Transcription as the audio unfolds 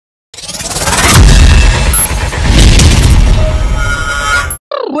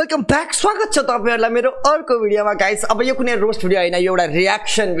Welcome back स्वागत छ तपाईहरुलाई मेरो अर्को भिडियोमा गाइस। अब यो कुनै रोस्ट भिडियो हैन, यो एउटा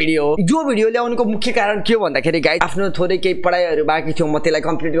रियाक्सन भिडियो। यो भिडियो ल्याउनुको मुख्य कारण के हो भन्दाखेरि गाइस, आफ्नो थोरै केही पढाइहरु बाँकी थियो, म त्यसलाई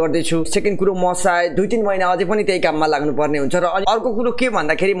कम्प्लिट गर्दै छु। सेकेन्ड कुरो, म सायद 2-3 महिना अझै पनि त्यही काममा लाग्नु पर्ने हुन्छ। र अर्को कुरो के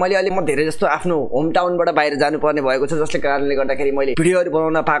भन्दाखेरि म धेरै जस्तो आफ्नो होम टाउनबाट बाहिर जानु पर्ने भएको छ, जसले कारणले गर्दाखेरि मैले भिडियोहरु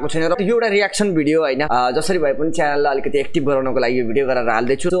बनाउन पाएको छैन। र यो एउटा रियाक्सन भिडियो हैन, जसरी भए पनि च्यानललाई अलिकति एक्टिभ गराउनको लागि यो भिडियो गरेर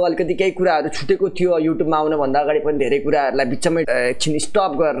हाल्दै छु। सो अलिकति केही कुराहरु छुटेको थियो युट्युबमा आउन भन्दा अगाडि पनि धेरै कुराहरुलाई बिचमै एकछिन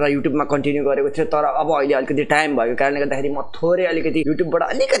स्टप गरेर युट्युबमा कन्टिन्यू गरेको थियो। तर अब अहिले अलिकति टाइम भएको कारणले गर्दाखेरि म थोरै अलिकति युट्युबबाट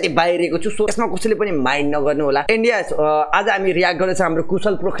अलिकति बाहिरेको छु। सो यसमा कसैले पनि माइन्ड नगर्नु होला। इन्डिया आज हामी रियाक्ट गर्दैछौँ हाम्रो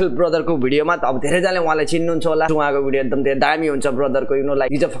कुशल पोखरेल ब्रदरको भिडियोमा। त अब धेरैजनाले उहाँलाई चिन्नुहुन्छ होला, उहाँको भिडियो एकदम धेरै दामी हुन्छ ब्रदरको। You know like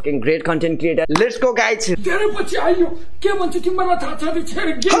is a fucking great content creator. Let's go guys. धेरै पछि आयो के भन्छ तिमीलाई थाहा छ रे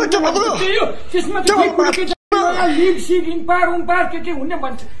छेर के त्यसमा लिभ सीड इन पार उन पार के हुने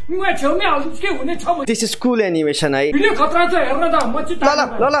भन्छ म छेउमै हाल्छु के हुने छ। दिस इज कूल एनिमेसन है। भिडियो खतरा छ हेर्न त म चाहिँ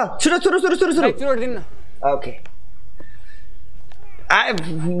ल सुरु ओके।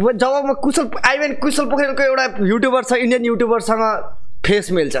 जब म कुशल पोखरेलको एउटा युट्युबर छ, इन्डियन युट्युबरसँग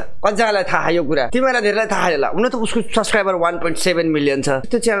फेस मिल्छ, कतिजनालाई थाहा यो कुरा, तिमीलाई धेरैलाई थाहा होला। हुन त उसको सब्स्क्राइबर 1.7 मिलियन छ।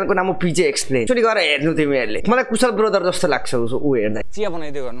 त्यो च्यानलको नाम हो पिजे एक्सप्लेन। चोरी गरेर हेर्नु तिमीहरूले। मलाई कुशल ब्रदर जस्तो लाग्छ ऊ हेर्दा। चिया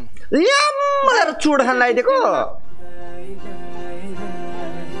बनाइदियो गर्नु मलाई चुड खान लगाइदिएको।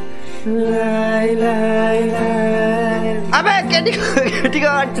 अबे केटीको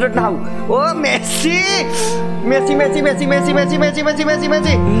अड्चुट नखाऊ। ओ Messi Messi Messi Messi Messi Messi Messi Messi Messi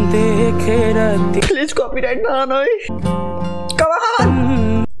Messi देखेर प्लिज कपिराइट नहान है।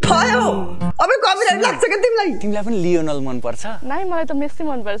 भयो अबे कपिराइट लाग्छ के तिमीलाई? तिमीलाई पनि लियोनल मन पर्छ? नाइ, मलाई त मेसी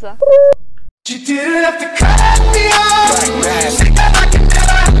मन पर्छ।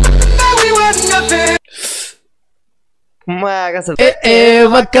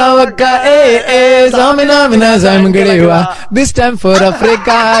 Waka waka zamina mina zamgrewa this time for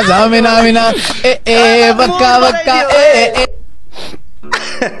Africa zamina mina waka waka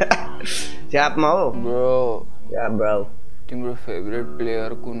Jap mau bro. Yeah bro. तिम्रो फेभरेट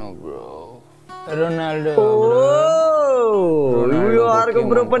प्लेयर कुन हो ब्रो? रोनाल्डो। यो अर्को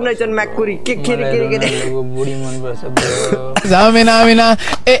ब्रो पनि रहेछन् म्याकुरी के बुढी मन पर्छ bro. zamina mina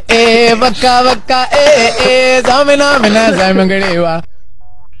waka waka zamina mina zamgrewa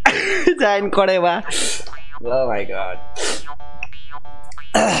जाइन कडेवा। Oh my god।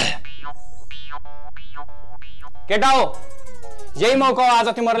 केटा हो, यही मौका हो आज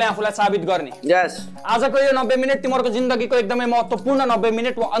तिमीहरूले आफूलाई साबित गर्ने। यस, आजको यो 90 मिनेट तिमीहरूको जिन्दगीको एकदमै महत्त्वपूर्ण 90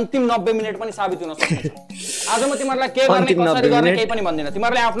 मिनेट वा अन्तिम 90 मिनेट पनि साबित हुन सक्छ। आज म तिमीहरूलाई के गर्ने कसरी गर्ने केही पनि भन्दिनँ।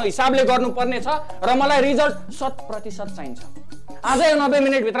 तिमीहरूले आफ्नो हिसाबले गर्नुपर्ने छ र मलाई रिजल्ट 100% चाहिन्छ। आज यो 90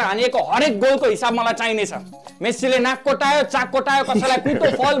 मिनेट भित्र हानिएको हरेक गोलको हिसाब मलाई चाहिनेछ। मेसीले नाक कोटायो, चाक कोटायो, कसैलाई पिटो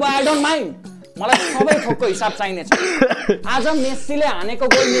फल भयो, आई डोन्ट माइन्ड, मलाई सबै थोकको हिसाब चाहिनेछ। आज मेसीले हानेको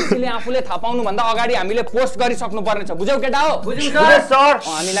गोल मेसीले आफूले थाहा पाउनु भन्दा अगाडि हामीले पोस्ट गरिसक्नु पर्ने छ। बुझ्यौ केटा हो? बुझ्यौ सर।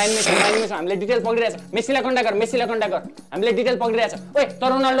 हामी लाइनमा छौँ, हामीले डिटेल पक्रिरहेछ। मेसीलाई कन्ट्याक्ट गर, मेसीलाई कन्ट्याक्ट गर, हामीले डिटेल पक्रिरहेछ। ओए त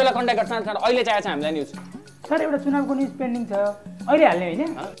रोनाल्डोलाई कन्ट्याक्ट गर्छ अहिले चाहिएको छ हामीलाई न्युज। सर एउटा चुनावको न्युज पेन्डिङ छ, अहिले हाल्ने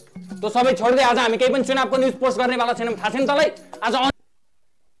हैन? त्यो सबै छोड्दै आज हामी केही पनि चुनावको न्युज पोस्ट गर्ने वाला छैनौँ, थाहा छैन तँलाई? आज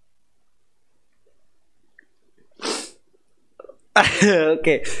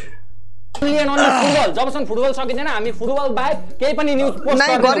ओके फुटबल जबसम्म फुटबल सकिँदैन हामी फुटबल बाहेक केही पनि न्युज पोस्ट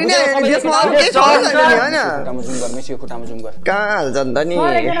गरिने देशमा अरु के छ हैन? खुट्टामा जुम गर, मेसीको खुट्टामा जुम गर। कहाँ हाल्छ नि त नि?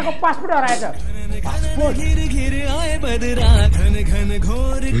 सर एकजनाको पासपोर्ट हराएछ। पासपोर्ट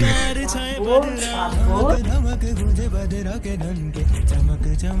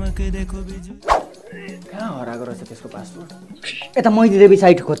कहाँ हराएको रहेछ त्यसको पासपोर्ट? यता मैदी देवी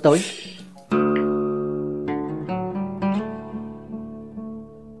साइड खोज्दा है।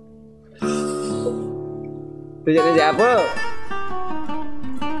 तुझे जापो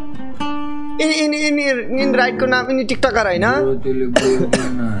इन राइटको नाम इनी टिकटकर हैन? त्यसले गोल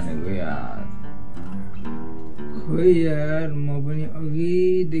गर्न हानेको यार। खोइ यार म पनि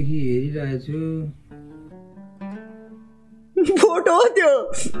अघिदेखि हेरिरहेछु। फोटो हो त्यो।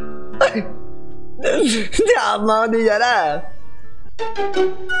 झ्यापमा दुई जरा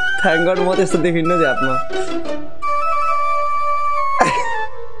थ्याङ्क गड म त्यस्तो देखिन्न झ्यापमा।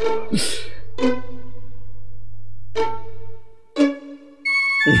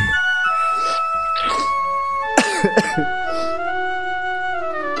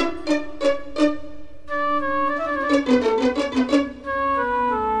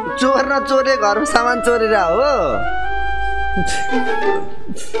 चोर न चोरे घरको सामान चोरेर हो।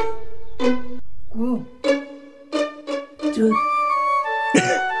 चोर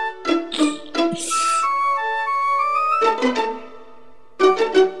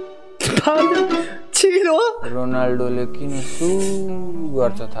छिरो हो रोनाल्डोले किन सु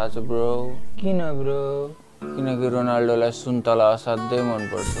गर्छ थाहा छ ब्रो किन ब्रो किनकि रोनाल्डोलाई सुन्तला असाध्यै मन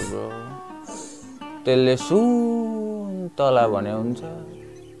पर्छ ब्रो त्यसले सुन्तला भने हुन्छ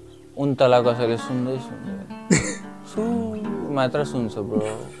उन्तला कसैले सुन्दै सुन्दैन सु मात्र सुन्छ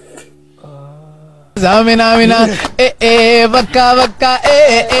bro Zamina mina waka waka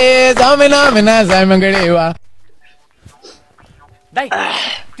zamina mina zaimangdewa दाइ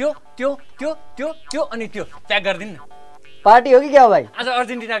त्यो अनि त्यो प्याक गरिदिनु न पार्टी हो कि क्या हो भाइ आज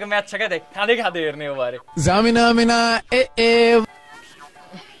अर्जेन्टिनाको म्याच छ क्या दाइ खाँदै हेर्ने हो बारे Zamina mina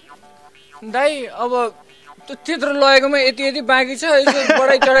दाइ अब त्यो त्यत्रो लगेकोमा यति बाँकी छ यसो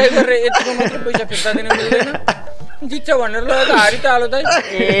बढाइ चढाइ गरेर यतिको मात्र पैसा फिर्ता दिन मिल्दैन जित्छ भनेर लगेको हारि त हालो दाइ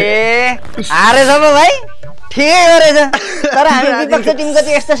हारेछ पो भाइ ठिकै गरेछ तर हामी विपक्ष टिमको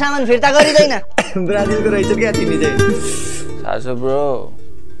चाहिँ यस्तो सामान फिर्ता गरिँदैन ब्राजिलको रहेछ क्या तिमी चाहिँ थाहा छ ब्रो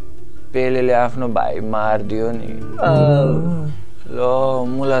पेलेले आफ्नो भाइ मारिदियो नि ल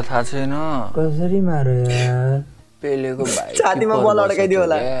मलाई थाहा छैन कसरी मार्यो यार पेलेको भाइ छातीमा बल अड्काइदियो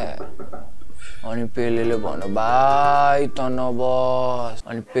होला अनि पेलेले भन्यो भाइ त नबस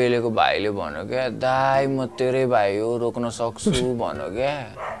अनि पेलेको भाइले भन्यो क्या दाइ म तेरै भाइ हो रोक्न सक्छु भन्यो क्या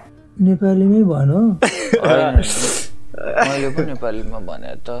नेपालीमै भन मैले पो नेपालीमा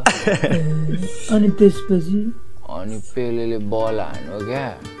भने त अनि त्यसपछि अनि पेलेले बल हान्यो क्या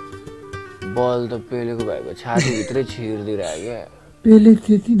बल त पेलेको भाइको छातीभित्रै छिर्दिरह्यो क्या पेले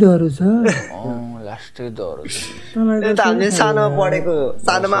त्यति डह्रो छ लास्टै डह्रो छ हामीले सानोमा पढेको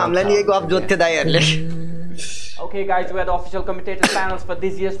सानोमा हामीलाई नि गफ जोत्थे दाइहरूले Okay guys, we are the official commentator panels for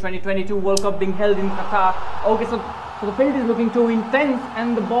this year's 2022 World Cup being held in Qatar. Okay, so the field is looking too intense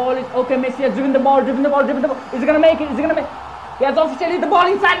and the ball is okay. Messi has driven the ball. Is he gonna make it? He has officially the ball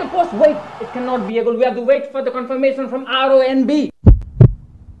inside the post. Wait, it cannot be a goal. We have to wait for the confirmation from RONB.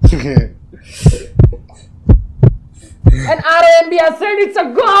 And RONB has said it's a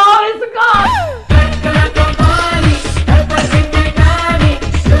goal. It's a goal.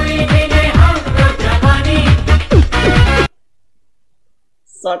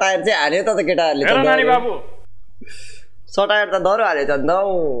 Satire चाहिँ हाल्यो त केटाहरूले satire त डह्रो हाल्यो त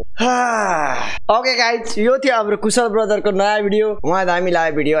okay guys यो थियो हाम्रो कुशल ब्रदरको नयाँ भिडियो उहाँ दामी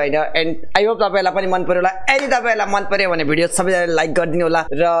लाग्यो भिडियो होइन एन्ड आई होप तपाईँहरूलाई पनि मन पर्यो होला यदि तपाईँहरूलाई मन पर्यो भने भिडियो सबैजनाले लाइक गरिदिनु होला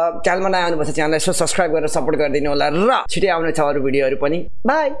र च्यानलमा नयाँ आउनुपर्छ च्यानललाई यसो सब्सक्राइब गरेर सपोर्ट गरिदिनु होला र छिटै आउने छ अरू भिडियोहरू पनि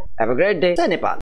by have a great day Jay Nepal